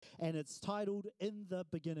and it's titled In the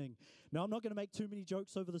Beginning. Now, I'm not going to make too many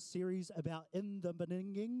jokes over the series about in the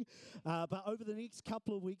beginning, but over the next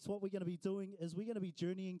couple of weeks, what we're going to be doing is we're going to be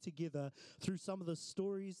journeying together through some of the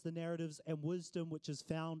stories, the narratives, and wisdom which is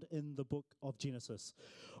found in the book of Genesis.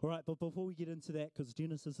 All right, but before we get into that, because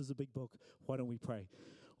Genesis is a big book, why don't we pray?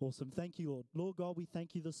 Awesome. Thank you, Lord. Lord God, we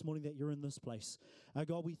thank you this morning that you're in this place.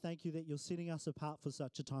 God, we thank you that you're setting us apart for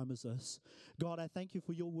such a time as this. God, I thank you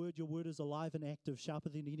for your word. Your word is alive and active, sharper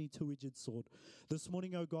than any two-edged sword. This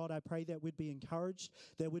morning, oh God, I pray that we'd be encouraged,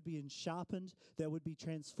 that we'd be sharpened, that we'd be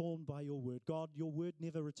transformed by your word. God, your word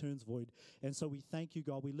never returns void. And so we thank you,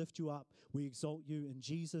 God. We lift you up. We exalt you in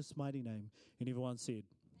Jesus' mighty name. And everyone said,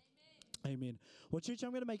 Amen. Well, church,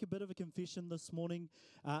 I'm going to make a bit of a confession this morning.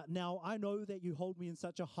 Now, I know that you hold me in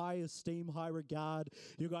such a high esteem, high regard.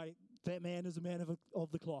 You go, that man is a man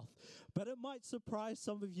of the cloth. But it might surprise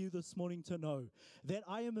some of you this morning to know that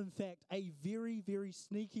I am, in fact, a very, very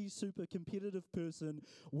sneaky, super competitive person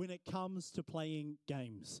when it comes to playing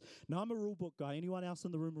games. Now, I'm a rule book guy. Anyone else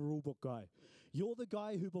in the room a rule book guy? You're the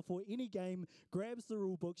guy who, before any game, grabs the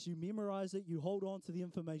rule books, you memorize it, you hold on to the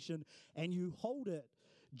information, and you hold it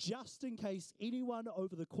just in case anyone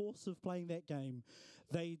over the course of playing that game,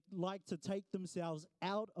 they like to take themselves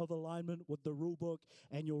out of alignment with the rule book,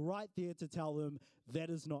 and you're right there to tell them, that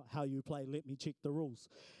is not how you play. Let me check the rules.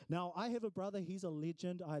 Now, I have a brother. He's a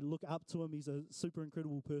legend. I look up to him. He's a super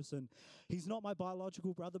incredible person. He's not my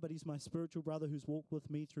biological brother, but he's my spiritual brother who's walked with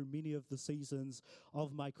me through many of the seasons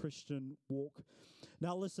of my Christian walk.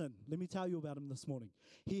 Now, listen, let me tell you about him this morning.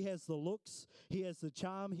 He has the looks, he has the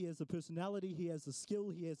charm, he has the personality, he has the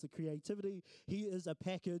skill, he has the creativity. He is a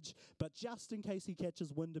package, but just in case he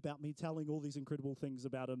catches wind about me telling all these incredible things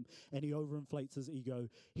about him and he overinflates his ego,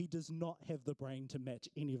 he does not have the brain to match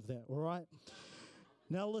any of that, all right?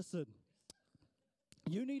 Now, listen,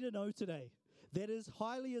 you need to know today that as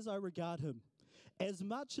highly as I regard him, as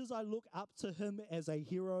much as I look up to him as a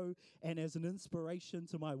hero and as an inspiration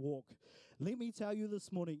to my walk, let me tell you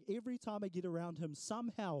this morning, every time I get around him,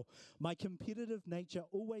 somehow my competitive nature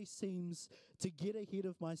always seems to get ahead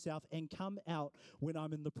of myself and come out when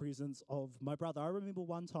I'm in the presence of my brother. I remember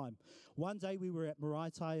one day we were at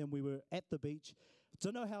Maraetai and we were at the beach.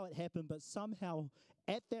 Don't know how it happened, but somehow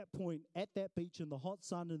at that point, at that beach in the hot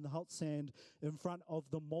sun and the hot sand, in front of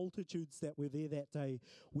the multitudes that were there that day,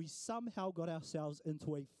 we somehow got ourselves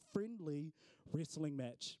into a friendly wrestling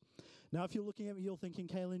match. Now, if you're looking at me, you're thinking,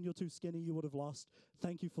 Kaylin, you're too skinny, you would have lost.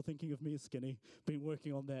 Thank you for thinking of me as skinny. Been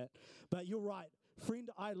working on that. But you're right. Friend,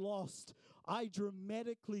 I lost. I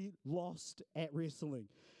dramatically lost at wrestling.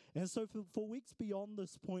 And so for weeks beyond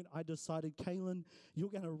this point, I decided, Kaylin, you're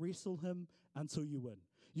going to wrestle him until you win.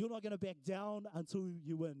 You're not going to back down until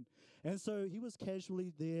you win. And so he was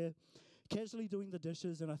casually there, casually doing the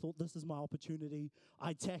dishes, and I thought, this is my opportunity.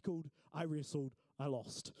 I tackled, I wrestled, I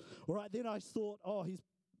lost. All right, then I thought, he's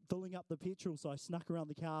filling up the petrol, so I snuck around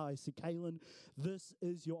the car. I said, Kaylin, this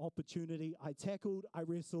is your opportunity. I tackled, I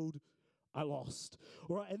wrestled, I lost.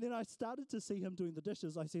 All right, and then I started to see him doing the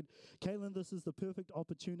dishes. I said, Kaylin, this is the perfect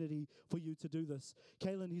opportunity for you to do this.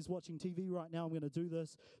 Kaylin, he's watching TV right now. I'm going to do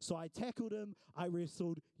this. So I tackled him. I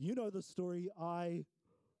wrestled. You know the story. I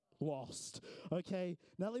lost. Okay,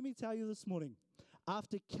 now let me tell you this morning.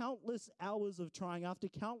 After countless hours of trying, after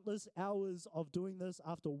countless hours of doing this,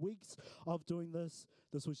 after weeks of doing this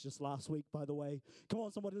was just last week, by the way. Come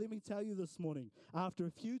on, somebody, let me tell you this morning. After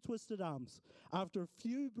a few twisted arms, after a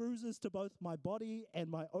few bruises to both my body and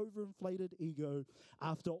my overinflated ego,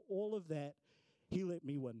 after all of that, he let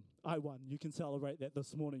me win. I won. You can celebrate that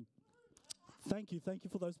this morning. Thank you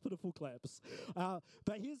for those pitiful claps.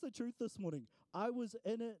 But here's the truth this morning. I was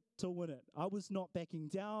in it to win it. I was not backing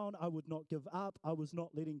down. I would not give up. I was not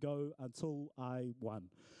letting go until I won.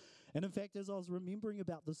 And in fact, as I was remembering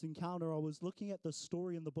about this encounter, I was looking at the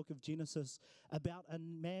story in the book of Genesis about a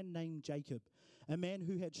man named Jacob, a man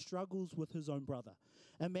who had struggles with his own brother,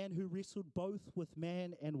 a man who wrestled both with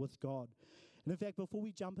man and with God. And in fact, before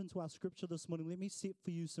we jump into our scripture this morning, let me set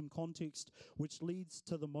for you some context which leads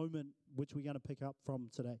to the moment which we're going to pick up from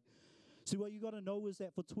today. See, what you got to know is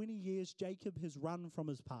that for 20 years, Jacob has run from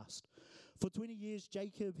his past. For 20 years,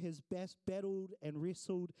 Jacob has battled and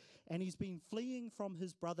wrestled, and he's been fleeing from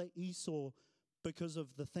his brother Esau because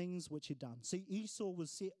of the things which he'd done. See, Esau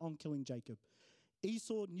was set on killing Jacob.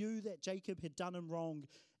 Esau knew that Jacob had done him wrong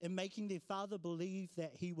in making their father believe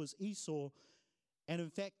that he was Esau. And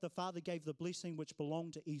in fact, the father gave the blessing which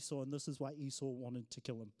belonged to Esau, and this is why Esau wanted to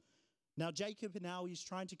kill him. Now, Jacob, he's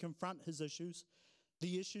trying to confront his issues,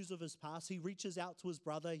 the issues of his past. He reaches out to his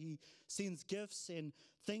brother. He sends gifts and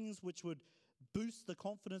things which would boost the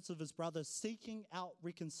confidence of his brother, seeking out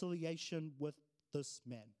reconciliation with this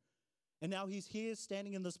man. And now he's here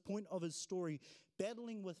standing in this point of his story,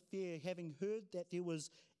 battling with fear, having heard that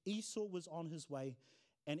Esau was on his way,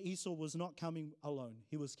 and Esau was not coming alone.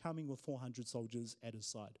 He was coming with 400 soldiers at his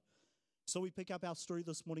side. So we pick up our story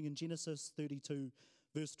this morning in Genesis 32,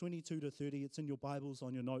 verse 22 to 30. It's in your Bibles,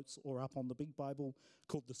 on your notes, or up on the big Bible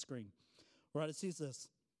called the screen. Right, it says this.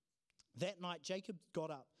 That night Jacob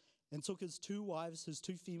got up and took his 2 wives, his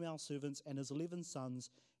 2 female servants, and his 11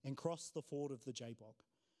 sons, and crossed the ford of the Jabbok.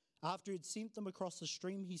 After he had sent them across the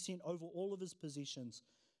stream, he sent over all of his possessions.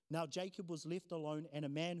 Now Jacob was left alone, and a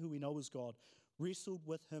man who we know as God wrestled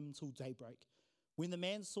with him till daybreak. When the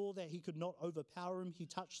man saw that he could not overpower him, he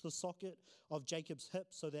touched the socket of Jacob's hip,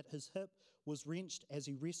 so that his hip was wrenched as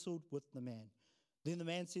he wrestled with the man. Then the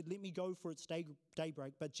man said, "Let me go, for it's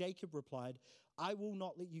daybreak." But Jacob replied, "I will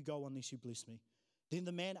not let you go unless you bless me." Then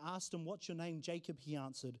the man asked him, "What's your name?" "Jacob," he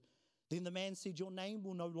answered. Then the man said, "Your name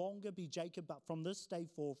will no longer be Jacob, but from this day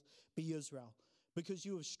forth be Israel, because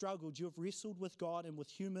you have struggled, you have wrestled with God and with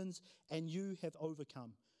humans, and you have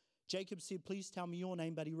overcome." Jacob said, "Please tell me your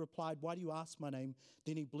name." But he replied, "Why do you ask my name?"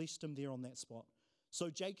 Then he blessed him there on that spot. So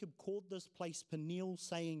Jacob called this place Peniel,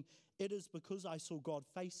 saying, "It is because I saw God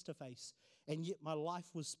face to face, and yet my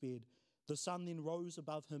life was spared." The sun then rose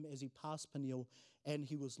above him as he passed Peniel, and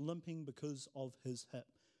he was limping because of his hip.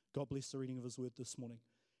 God bless the reading of his word this morning.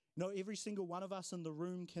 You know, every single one of us in the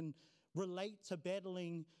room can relate to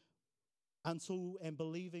battling until and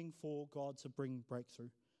believing for God to bring breakthrough.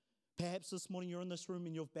 Perhaps this morning you're in this room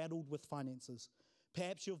and you've battled with finances.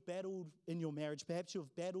 Perhaps you've battled in your marriage. Perhaps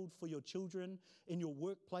you've battled for your children in your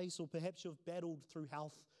workplace, or perhaps you've battled through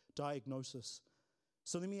health diagnosis.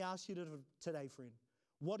 So let me ask you today, friend,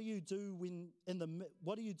 what do you do in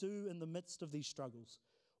the midst of these struggles?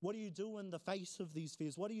 What do you do in the face of these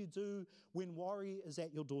fears? What do you do when worry is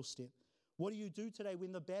at your doorstep? What do you do today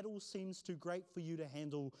when the battle seems too great for you to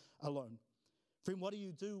handle alone? Friend, what do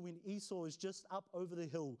you do when Esau is just up over the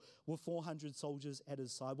hill with 400 soldiers at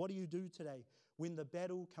his side? What do you do today when the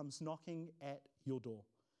battle comes knocking at your door?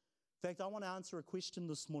 In fact, I want to answer a question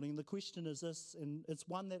this morning. The question is this, and it's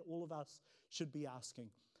one that all of us should be asking.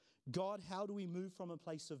 God, how do we move from a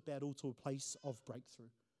place of battle to a place of breakthrough?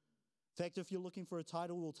 In fact, if you're looking for a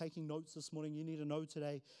title or taking notes this morning, you need to know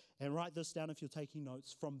today, and write this down if you're taking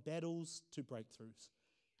notes, from battles to breakthroughs.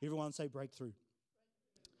 Everyone say breakthrough.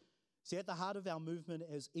 See, at the heart of our movement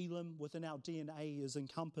as Elim, within our DNA, is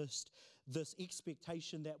encompassed this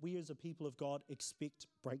expectation that we as a people of God expect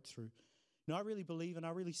breakthrough. Now, I really believe and I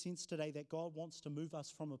really sense today that God wants to move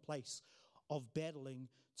us from a place of battling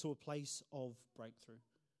to a place of breakthrough.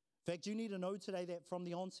 In fact, you need to know today that from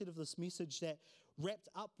the onset of this message, that wrapped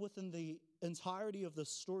up within the entirety of this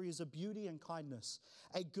story is a beauty and kindness,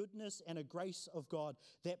 a goodness and a grace of God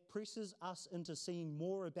that presses us into seeing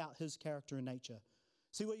more about his character and nature.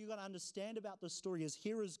 See, what you've got to understand about this story is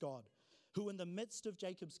here is God, who in the midst of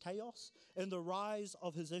Jacob's chaos, in the rise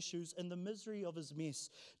of his issues, in the misery of his mess,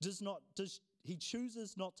 he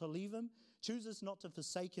chooses not to leave him, chooses not to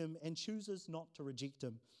forsake him, and chooses not to reject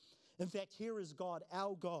him. In fact, here is God,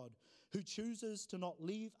 our God, who chooses to not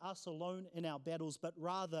leave us alone in our battles, but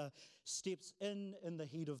rather steps in the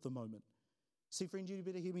heat of the moment. See, friend, you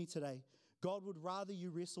better hear me today. God would rather you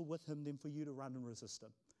wrestle with him than for you to run and resist him.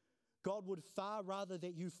 God would far rather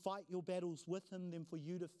that you fight your battles with him than for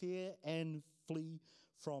you to fear and flee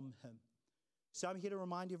from him. So I'm here to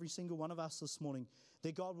remind every single one of us this morning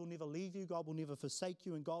that God will never leave you, God will never forsake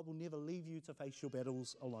you, and God will never leave you to face your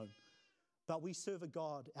battles alone. But we serve a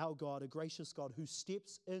God, our God, a gracious God who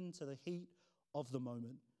steps into the heat of the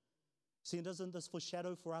moment. See, and doesn't this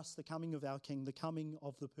foreshadow for us the coming of our King, the coming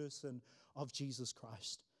of the person of Jesus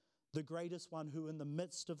Christ, the greatest one who in the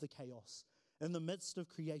midst of the chaos, in the midst of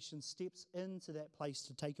creation, steps into that place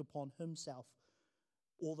to take upon himself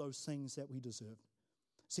all those things that we deserve.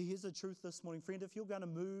 See, here's the truth this morning, friend. If you're going to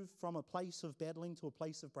move from a place of battling to a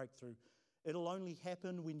place of breakthrough, it'll only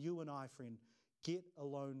happen when you and I, friend, get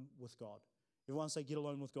alone with God. Everyone say, get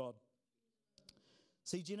alone with God.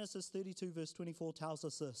 See, Genesis 32 verse 24 tells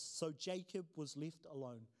us this. So Jacob was left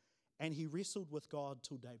alone, and he wrestled with God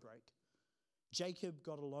till daybreak. Jacob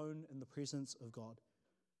got alone in the presence of God.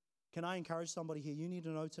 Can I encourage somebody here? You need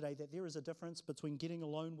to know today that there is a difference between getting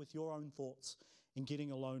alone with your own thoughts and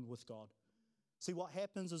getting alone with God. See, what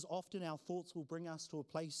happens is often our thoughts will bring us to a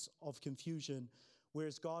place of confusion,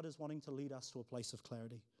 whereas God is wanting to lead us to a place of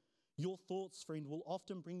clarity. Your thoughts, friend, will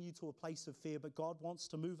often bring you to a place of fear, but God wants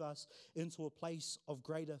to move us into a place of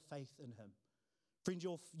greater faith in him. Friend,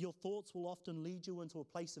 your thoughts will often lead you into a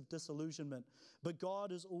place of disillusionment, but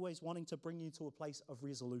God is always wanting to bring you to a place of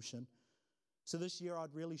resolution. So this year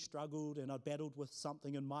I'd really struggled and I'd battled with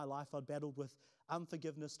something in my life. I'd battled with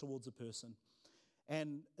unforgiveness towards a person.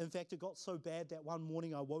 And in fact, it got so bad that one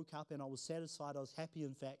morning I woke up and I was satisfied, I was happy,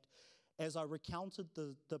 in fact, as I recounted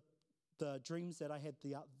the dreams that I had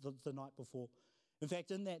the night before. In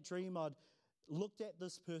fact, in that dream, I'd looked at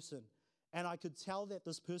this person and I could tell that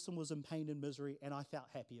this person was in pain and misery, and I felt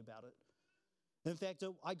happy about it. In fact,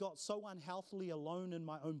 I got so unhealthily alone in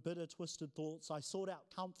my own bitter, twisted thoughts. I sought out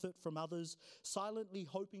comfort from others, silently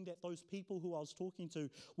hoping that those people who I was talking to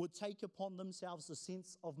would take upon themselves the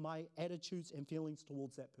sense of my attitudes and feelings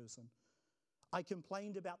towards that person. I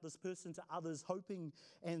complained about this person to others, hoping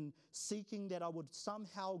and seeking that I would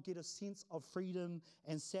somehow get a sense of freedom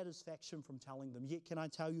and satisfaction from telling them. Yet, can I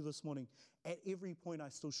tell you this morning, at every point I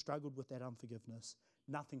still struggled with that unforgiveness.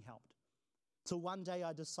 Nothing helped. Till one day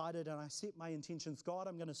I decided and I set my intentions. God,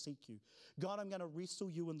 I'm going to seek you. God, I'm going to wrestle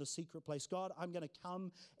you in the secret place. God, I'm going to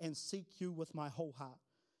come and seek you with my whole heart.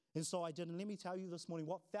 And so I did. And let me tell you this morning,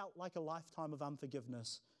 what felt like a lifetime of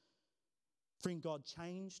unforgiveness. Friend, God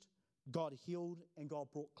changed, God healed, and God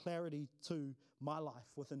brought clarity to my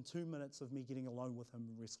life within 2 minutes of me getting alone with him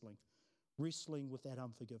and wrestling with that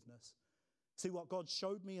unforgiveness. See, what God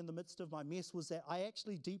showed me in the midst of my mess was that I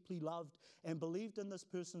actually deeply loved and believed in this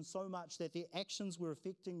person so much that their actions were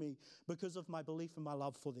affecting me because of my belief and my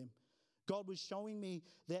love for them. God was showing me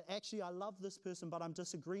that actually I love this person, but I'm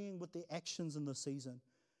disagreeing with their actions in this season.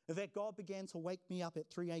 In fact, God began to wake me up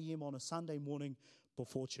at 3 a.m. on a Sunday morning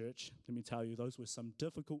before church. Let me tell you, those were some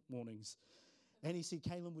difficult mornings. And he said,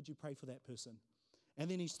 Caleb, would you pray for that person?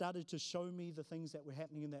 And then he started to show me the things that were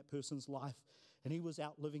happening in that person's life. And he was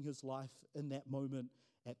out living his life in that moment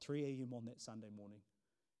at 3 a.m. on that Sunday morning.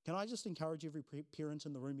 Can I just encourage every parent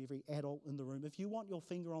in the room, every adult in the room, if you want your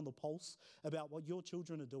finger on the pulse about what your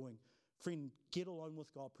children are doing, friend, get alone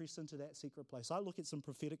with God, press into that secret place. I look at some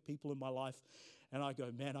prophetic people in my life and I go,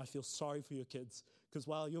 man, I feel sorry for your kids, because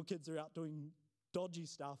while your kids are out doing dodgy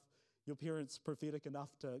stuff, your parents prophetic enough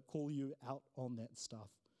to call you out on that stuff.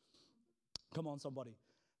 Come on, somebody.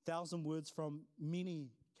 1,000 words from many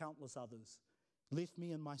countless others left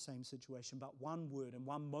me in my same situation, but one word and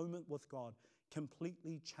one moment with God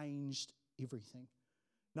completely changed everything.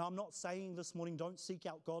 Now, I'm not saying this morning don't seek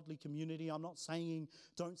out godly community. I'm not saying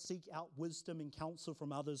don't seek out wisdom and counsel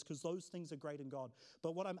from others, because those things are great in God.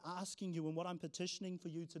 But what I'm asking you and what I'm petitioning for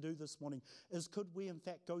you to do this morning is, could we in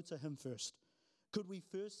fact go to him first? Could we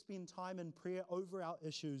first spend time in prayer over our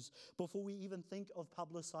issues before we even think of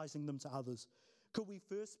publicizing them to others? Could we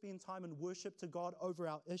first spend time in worship to God over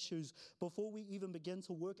our issues before we even begin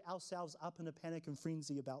to work ourselves up in a panic and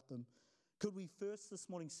frenzy about them? Could we first this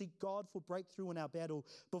morning seek God for breakthrough in our battle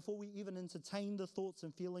before we even entertain the thoughts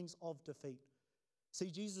and feelings of defeat?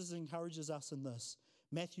 See, Jesus encourages us in this.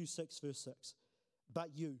 Matthew 6, verse 6. But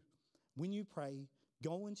you, when you pray,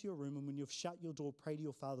 go into your room, and when you've shut your door, pray to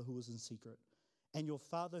your Father who is in secret. And your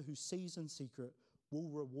Father who sees in secret will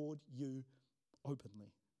reward you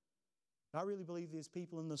openly. I really believe there's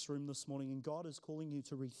people in this room this morning, and God is calling you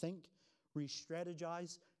to rethink,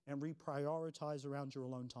 re-strategize, and reprioritize around your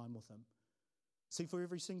alone time with him. See, for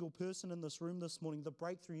every single person in this room this morning, the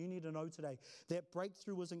breakthrough you need to know today, that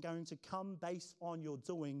breakthrough isn't going to come based on your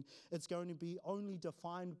doing. It's going to be only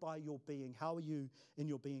defined by your being. How are you in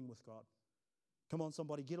your being with God? Come on,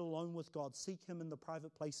 somebody, get alone with God. Seek him in the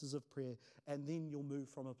private places of prayer, and then you'll move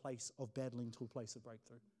from a place of battling to a place of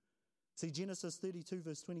breakthrough. See, Genesis 32,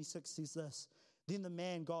 verse 26 says this. Then the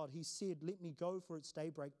man, God, he said, let me go, for it's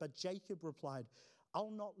daybreak. But Jacob replied,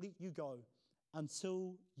 I'll not let you go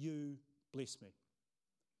until you bless me.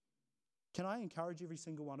 Can I encourage every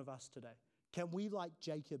single one of us today? Can we, like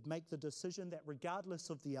Jacob, make the decision that regardless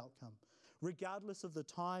of the outcome, regardless of the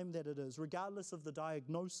time that it is, regardless of the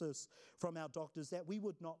diagnosis from our doctors, that we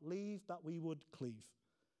would not leave, but we would cleave?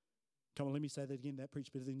 Come on, let me say that again. That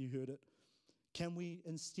preached better than you heard it. Can we,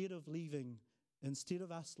 instead of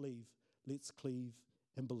us leave, let's cleave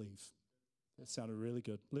and believe? That sounded really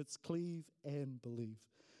good. Let's cleave and believe.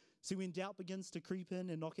 See, when doubt begins to creep in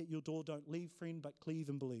and knock at your door, don't leave, friend, but cleave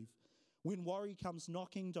and believe. When worry comes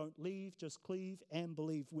knocking, don't leave, just cleave and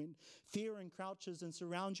believe. When fear encroaches and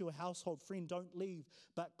surrounds your household, friend, don't leave,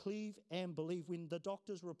 but cleave and believe. When the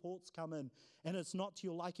doctor's reports come in and it's not to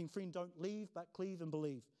your liking, friend, don't leave, but cleave and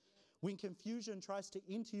believe. When confusion tries to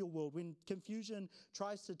enter your world, when confusion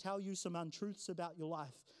tries to tell you some untruths about your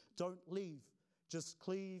life, don't leave, just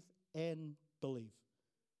cleave and believe.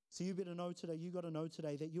 So you better know today, you got to know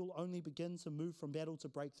today that you'll only begin to move from battle to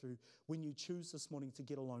breakthrough when you choose this morning to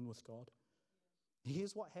get alone with God.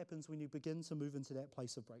 Here's what happens when you begin to move into that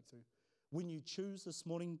place of breakthrough. When you choose this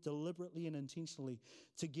morning deliberately and intentionally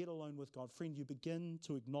to get alone with God, friend, you begin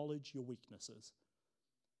to acknowledge your weaknesses.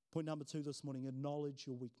 Point number 2 this morning, acknowledge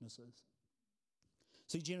your weaknesses.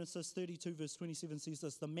 See, Genesis 32 verse 27 says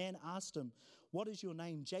this, the man asked him, what is your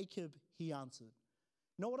name? Jacob, he answered.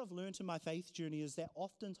 You know what I've learned in my faith journey is that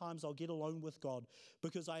oftentimes I'll get alone with God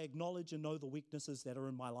because I acknowledge and know the weaknesses that are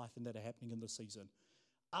in my life and that are happening in this season.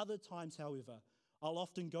 Other times, however, I'll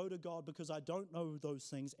often go to God because I don't know those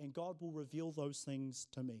things and God will reveal those things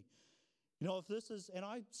to me. You know, if this is, and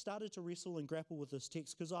I started to wrestle and grapple with this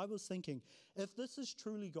text because I was thinking, if this is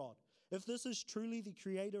truly God, if this is truly the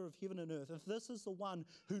creator of heaven and earth, if this is the one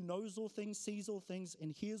who knows all things, sees all things,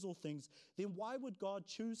 and hears all things, then why would God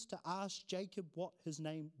choose to ask Jacob what his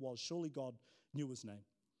name was? Surely God knew his name.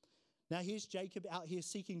 Now here's Jacob out here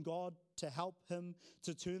seeking God to help him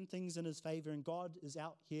to turn things in his favor, and God is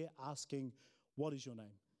out here asking, what is your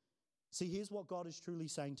name? See, here's what God is truly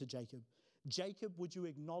saying to Jacob. Jacob, would you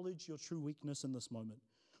acknowledge your true weakness in this moment?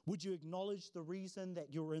 Would you acknowledge the reason that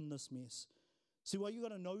you're in this mess? See, what you got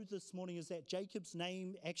to know this morning is that Jacob's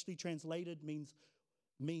name actually translated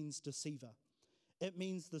means deceiver. It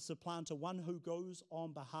means the supplanter, one who goes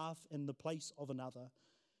on behalf in the place of another.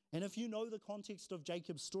 And if you know the context of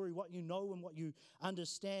Jacob's story, what you know and what you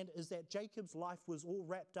understand is that Jacob's life was all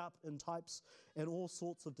wrapped up in types and all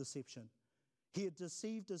sorts of deception. He had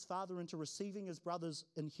deceived his father into receiving his brother's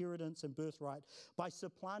inheritance and birthright by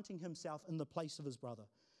supplanting himself in the place of his brother.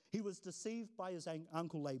 He was deceived by his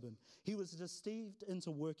uncle Laban. He was deceived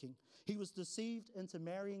into working. He was deceived into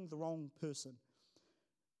marrying the wrong person.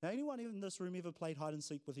 Now, anyone in this room ever played hide and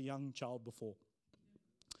seek with a young child before?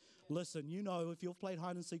 Listen, you know, if you've played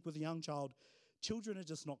hide and seek with a young child, children are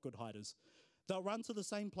just not good hiders. They'll run to the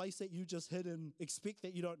same place that you just hid and expect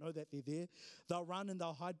that you don't know that they're there. They'll run and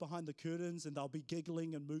they'll hide behind the curtains and they'll be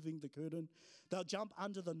giggling and moving the curtain. They'll jump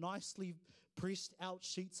under the nicely pressed out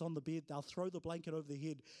sheets on the bed. They'll throw the blanket over their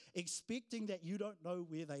head, expecting that you don't know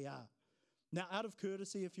where they are. Now, out of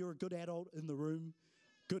courtesy, if you're a good adult in the room,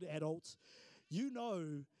 good adults, you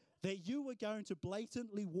know that you are going to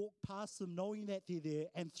blatantly walk past them knowing that they're there,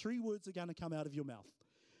 and 3 words are going to come out of your mouth.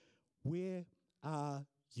 Where are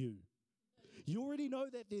you? You already know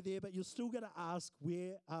that they're there, but you're still going to ask,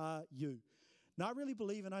 where are you? Now, I really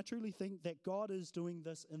believe and I truly think that God is doing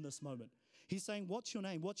this in this moment. He's saying, what's your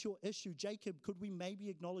name? What's your issue? Jacob, could we maybe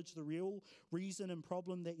acknowledge the real reason and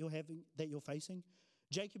problem that you're facing?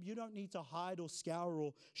 Jacob, you don't need to hide or scour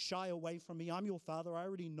or shy away from me. I'm your father. I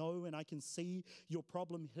already know and I can see your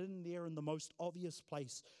problem hidden there in the most obvious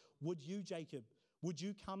place. Would you, Jacob, would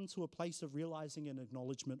you come to a place of realizing an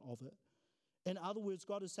acknowledgement of it? In other words,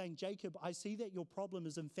 God is saying, Jacob, I see that your problem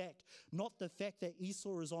is in fact not the fact that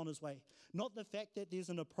Esau is on his way, not the fact that there's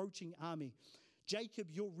an approaching army. Jacob,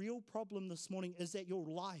 your real problem this morning is that your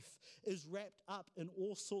life is wrapped up in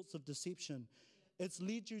all sorts of deception. It's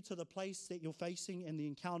led you to the place that you're facing and the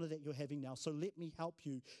encounter that you're having now. So let me help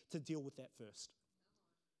you to deal with that first.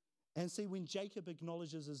 And see, when Jacob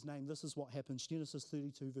acknowledges his name, this is what happens. Genesis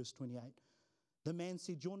 32, verse 28. The man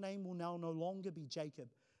said, your name will now no longer be Jacob,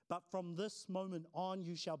 but from this moment on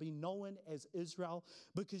you shall be known as Israel,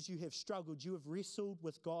 because you have struggled. You have wrestled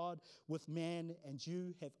with God, with man, and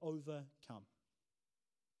you have overcome.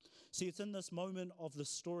 See, it's in this moment of the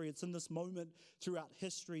story, it's in this moment throughout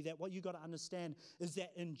history that what you got to understand is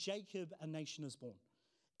that in Jacob, a nation is born.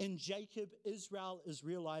 In Jacob, Israel is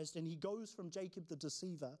realized, and he goes from Jacob the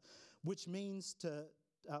deceiver, which means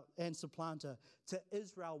and supplanter, to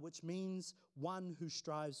Israel, which means one who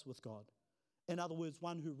strives with God. In other words,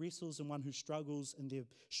 one who wrestles and one who struggles in their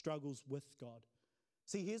struggles with God.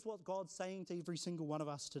 See, here's what God's saying to every single one of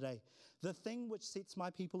us today. The thing which sets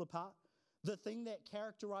my people apart, the thing that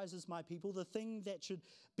characterizes my people, the thing that should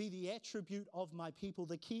be the attribute of my people,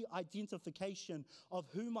 the key identification of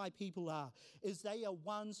who my people are, is they are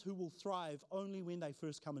ones who will thrive only when they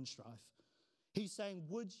first come and strive. He's saying,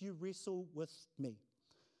 would you wrestle with me?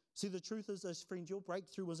 See, the truth is this, friend, your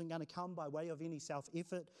breakthrough isn't going to come by way of any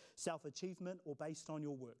self-effort, self-achievement, or based on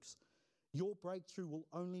your works. Your breakthrough will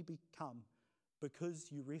only become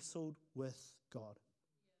because you wrestled with God.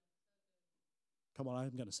 Come on,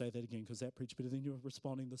 I'm going to say that again because that preached better than you were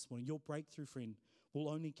responding this morning. Your breakthrough, friend, will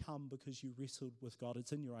only come because you wrestled with God.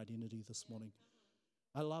 It's in your identity this morning.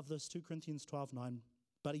 I love this, 2 Corinthians 12:9.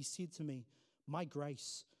 But he said to me, my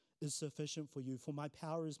grace is sufficient for you, for my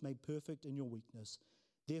power is made perfect in your weakness.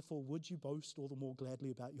 Therefore, would you boast all the more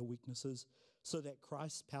gladly about your weaknesses, so that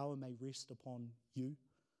Christ's power may rest upon you?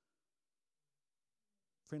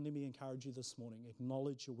 Friend, let me encourage you this morning.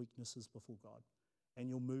 Acknowledge your weaknesses before God, and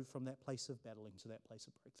you'll move from that place of battling to that place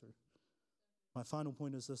of breakthrough. My final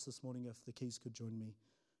point is this morning, if the keys could join me,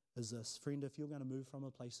 is this. Friend, if you're going to move from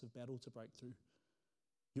a place of battle to breakthrough,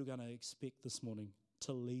 you're going to expect this morning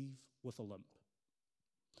to leave with a limp.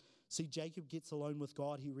 See, Jacob gets alone with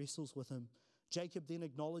God. He wrestles with him. Jacob then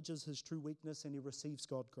acknowledges his true weakness and he receives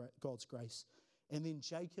God's grace. And then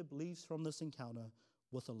Jacob leaves from this encounter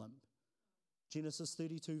with a limp. Genesis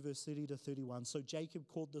 32, verse 30 to 31. So Jacob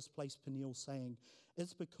called this place Peniel, saying,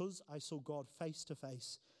 "It's because I saw God face to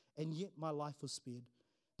face, and yet my life was spared."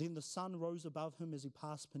 Then the sun rose above him as he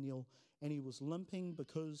passed Peniel, and he was limping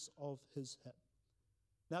because of his hip.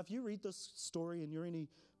 Now, if you read this story and you're any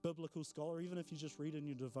biblical scholar, even if you just read it in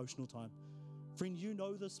your devotional time, friend, you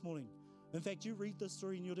know this morning. In fact, you read this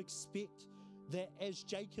story and you'd expect that as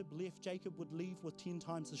Jacob left, Jacob would leave with 10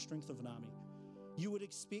 times the strength of an army. You would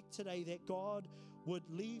expect today that God would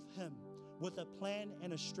leave him with a plan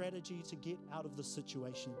and a strategy to get out of the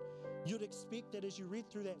situation. You'd expect that as you read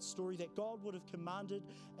through that story that God would have commanded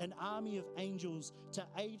an army of angels to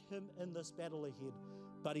aid him in this battle ahead,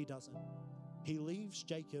 but he doesn't. He leaves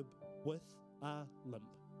Jacob with a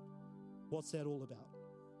limp. What's that all about?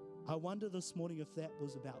 I wonder this morning if that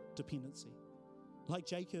was about dependency. Like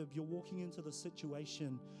Jacob, you're walking into the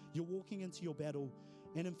situation, you're walking into your battle,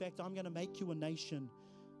 and in fact, I'm going to make you a nation.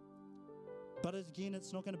 But again,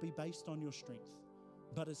 it's not going to be based on your strength,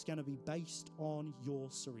 but it's going to be based on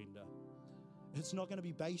your surrender. It's not going to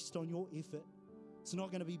be based on your effort. It's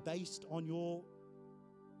not going to be based on your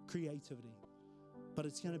creativity, but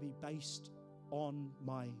it's going to be based on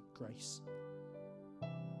my grace.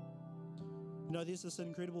 You know, there's this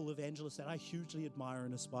incredible evangelist that I hugely admire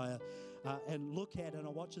and aspire and look at, and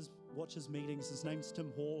I watch his meetings. His name's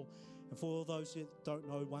Tim Hall. And for all those who don't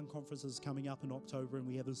know, one conference is coming up in October, and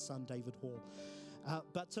we have his son, David Hall.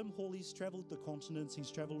 But Tim Hall, he's traveled the continents, he's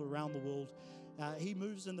traveled around the world. He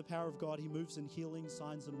moves in the power of God, he moves in healing,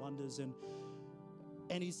 signs and wonders, and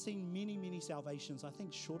he's seen many, many salvations, I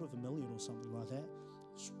think short of 1 million or something like that.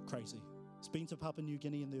 It's crazy. He's been to Papua New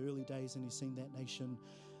Guinea in the early days, and he's seen that nation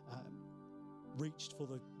reached for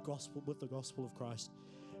the gospel, with the gospel of Christ.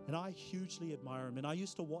 And I hugely admire him. And I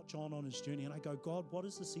used to watch on his journey, and I go, God, what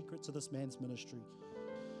is the secret to this man's ministry?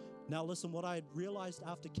 Now listen, what I had realized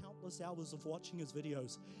after countless hours of watching his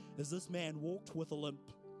videos is this man walked with a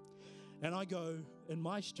limp. And I go, in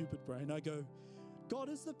my stupid brain, I go, God,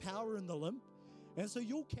 is the power in the limp? And so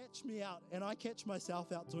you'll catch me out, and I catch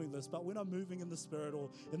myself out doing this. But when I'm moving in the Spirit or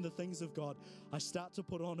in the things of God, I start to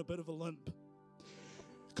put on a bit of a limp,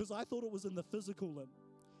 because I thought it was in the physical limp.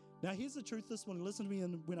 Now, here's the truth this morning. Listen to me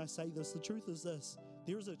when I say this. The truth is this.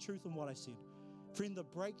 There is a truth in what I said. Friend, the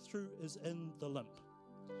breakthrough is in the limp.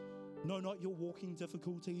 No, not your walking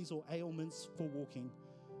difficulties or ailments for walking,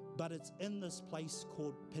 but it's in this place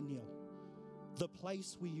called Peniel, the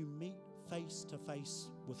place where you meet face to face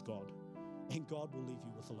with God. And God will leave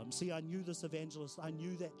you with a limp. See, I knew this evangelist. I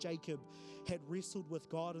knew that Jacob had wrestled with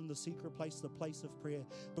God in the secret place, the place of prayer,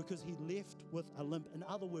 because he left with a limp. In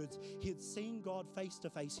other words, he had seen God face to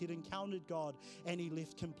face. He had encountered God, and he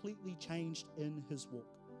left completely changed in his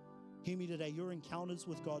walk. Hear me today. Your encounters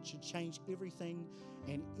with God should change everything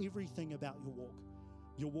and everything about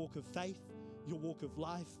your walk of faith, your walk of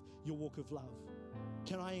life, your walk of love.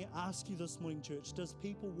 Can I ask you this morning, church, do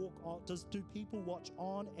people watch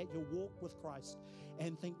on at your walk with Christ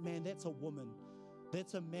and think, man, that's a woman,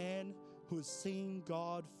 that's a man who has seen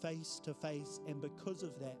God face to face, and because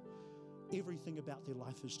of that, everything about their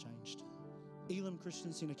life has changed? Elim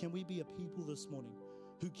Christian Center, can we be a people this morning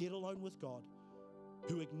who get alone with God,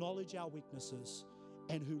 who acknowledge our weaknesses,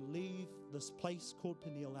 and who leave this place called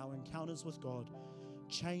Peniel, our encounters with God,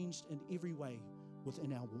 changed in every way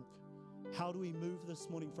within our walk? How do we move this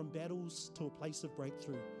morning from battles to a place of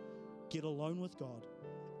breakthrough? Get alone with God,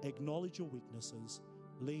 acknowledge your weaknesses,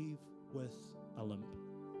 leave with a limp.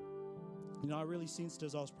 You know, I really sensed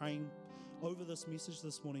as I was praying over this message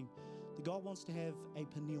this morning that God wants to have a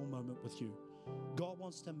Peniel moment with you. God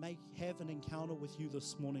wants to have an encounter with you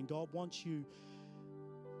this morning. God wants you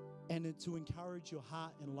and to encourage your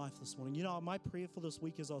heart and life this morning. You know, my prayer for this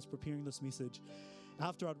week as I was preparing this message,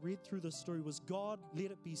 after I'd read through this story, was, God, let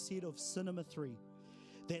it be said of Cinema 3,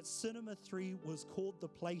 that Cinema 3 was called the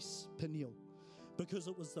place Peniel, because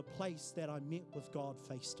it was the place that I met with God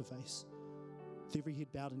face to face. With every head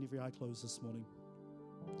bowed and every eye closed this morning,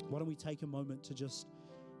 why don't we take a moment to just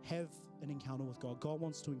have an encounter with God? God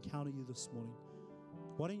wants to encounter you this morning.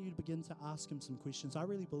 Why don't you begin to ask him some questions? I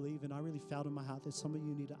really believe, and I really felt in my heart that some of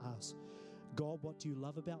you need to ask, God, what do you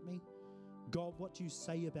love about me? God, what do you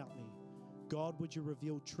say about me? God, would you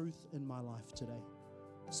reveal truth in my life today?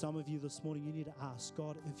 Some of you this morning, you need to ask,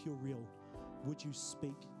 God, if you're real, would you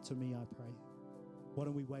speak to me, I pray? Why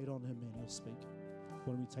don't we wait on him and he'll speak?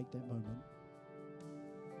 Why don't we take that moment?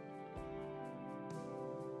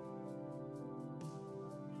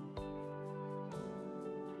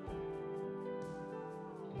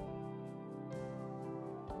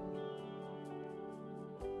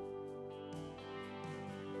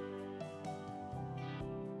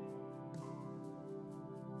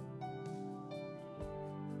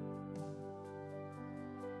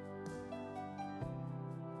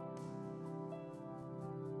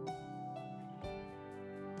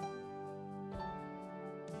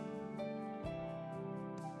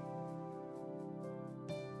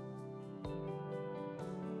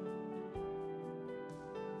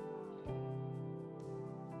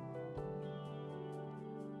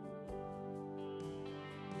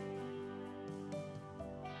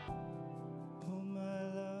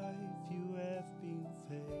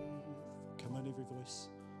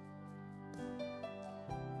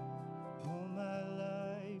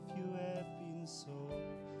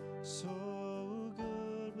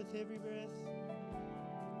 every breath,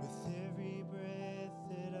 with every breath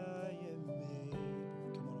that I am made.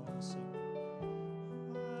 Come on, I will sing.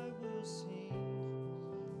 I will sing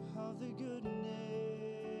of the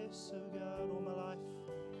goodness of God all my life.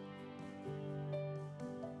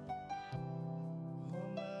 All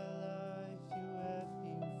my life you have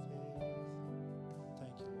been faithful.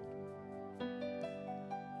 Thank you, Lord.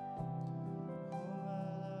 All my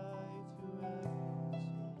life you have been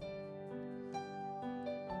faithful.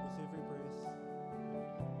 With every breath, I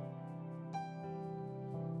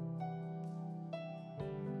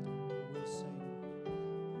will sing.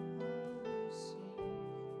 I will sing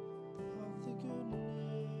of the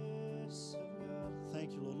goodness of God. Thank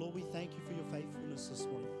you, Lord. Lord, we thank you for your faithfulness this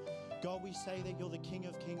morning. God, we say that you're the King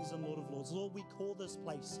of Kings and Lord of Lords. Lord, we call this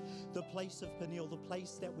place the place of Peniel, the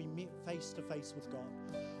place that we met face to face with God.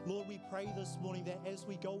 Lord, we pray this morning that as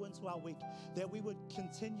we go into our week, that we would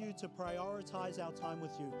continue to prioritize our time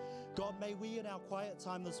with you. God, may we in our quiet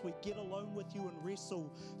time this week get alone with you and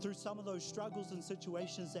wrestle through some of those struggles and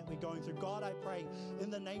situations that we're going through. God, I pray in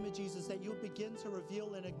the name of Jesus that you'll begin to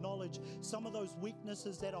reveal and acknowledge some of those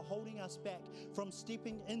weaknesses that are holding us back from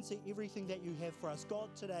stepping into everything that you have for us.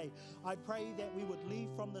 God, today, I pray that we would leave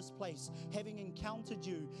from this place having encountered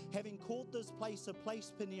you, having called this place a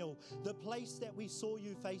place Peniel, the place that we saw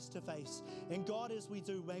you face to face. And God, as we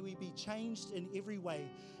do, may we be changed in every way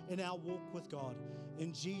in our walk with God.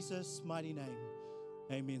 In Jesus' mighty name,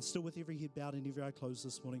 amen. Still with every head bowed and every eye closed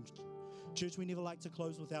this morning. Church, we never like to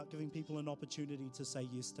close without giving people an opportunity to say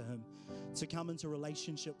yes to Him, to come into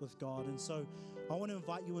relationship with God. And so I want to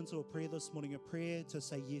invite you into a prayer this morning, a prayer to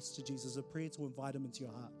say yes to Jesus, a prayer to invite Him into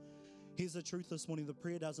your heart. Here's the truth this morning. The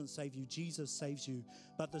prayer doesn't save you. Jesus saves you.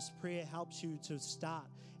 But this prayer helps you to start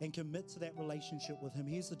and commit to that relationship with Him.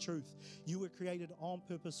 Here's the truth. You were created on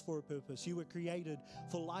purpose for a purpose. You were created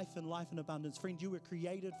for life and life in abundance. Friend, you were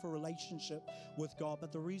created for relationship with God.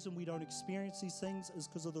 But the reason we don't experience these things is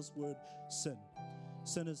because of this word, sin.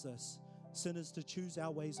 Sin is this. Sin is to choose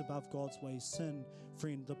our ways above God's ways. Sin,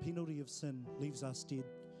 friend, the penalty of sin leaves us dead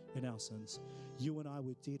in our sins. You and I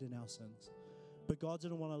were dead in our sins. But God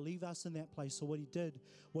didn't want to leave us in that place. So what He did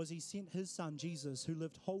was He sent His Son, Jesus, who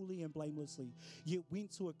lived holy and blamelessly, yet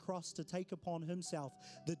went to a cross to take upon Himself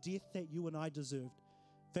the death that you and I deserved.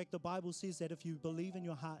 In fact, the Bible says that if you believe in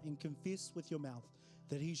your heart and confess with your mouth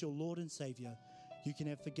that He's your Lord and Savior, you can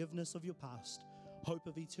have forgiveness of your past, hope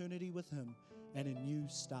of eternity with Him, and a new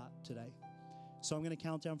start today. So I'm going to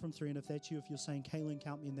count down from 3, and if that's you, if you're saying, Kaylin,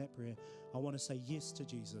 count me in that prayer, I want to say yes to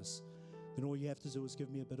Jesus. Then all you have to do is give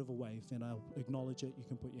me a bit of a wave, and I'll acknowledge it. You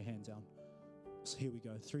can put your hand down. So here we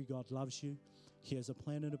go. 3, God loves you. He has a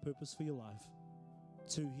plan and a purpose for your life.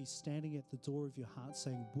 2, He's standing at the door of your heart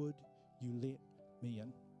saying, would you let me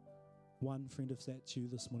in? 1, friend, if that's you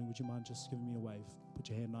this morning, would you mind just giving me a wave? Put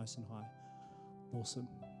your hand nice and high. Awesome.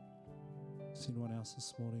 Is anyone else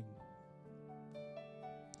this morning?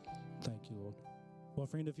 Thank you, Lord. Well,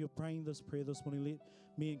 friend, if you're praying this prayer this morning, let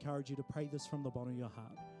me encourage you to pray this from the bottom of your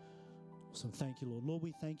heart. Awesome. Thank you, Lord. Lord,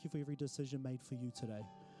 we thank you for every decision made for you today.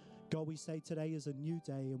 God, we say today is a new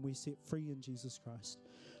day and we're set free in Jesus Christ.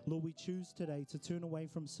 Lord, we choose today to turn away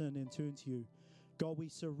from sin and turn to you. God, we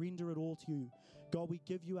surrender it all to you. God, we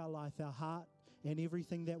give you our life, our heart, and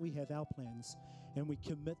everything that we have, our plans, and we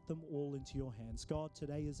commit them all into your hands. God,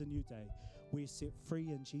 today is a new day. We're set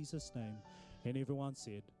free in Jesus' name. And everyone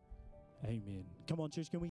said, amen. Come on, church, can we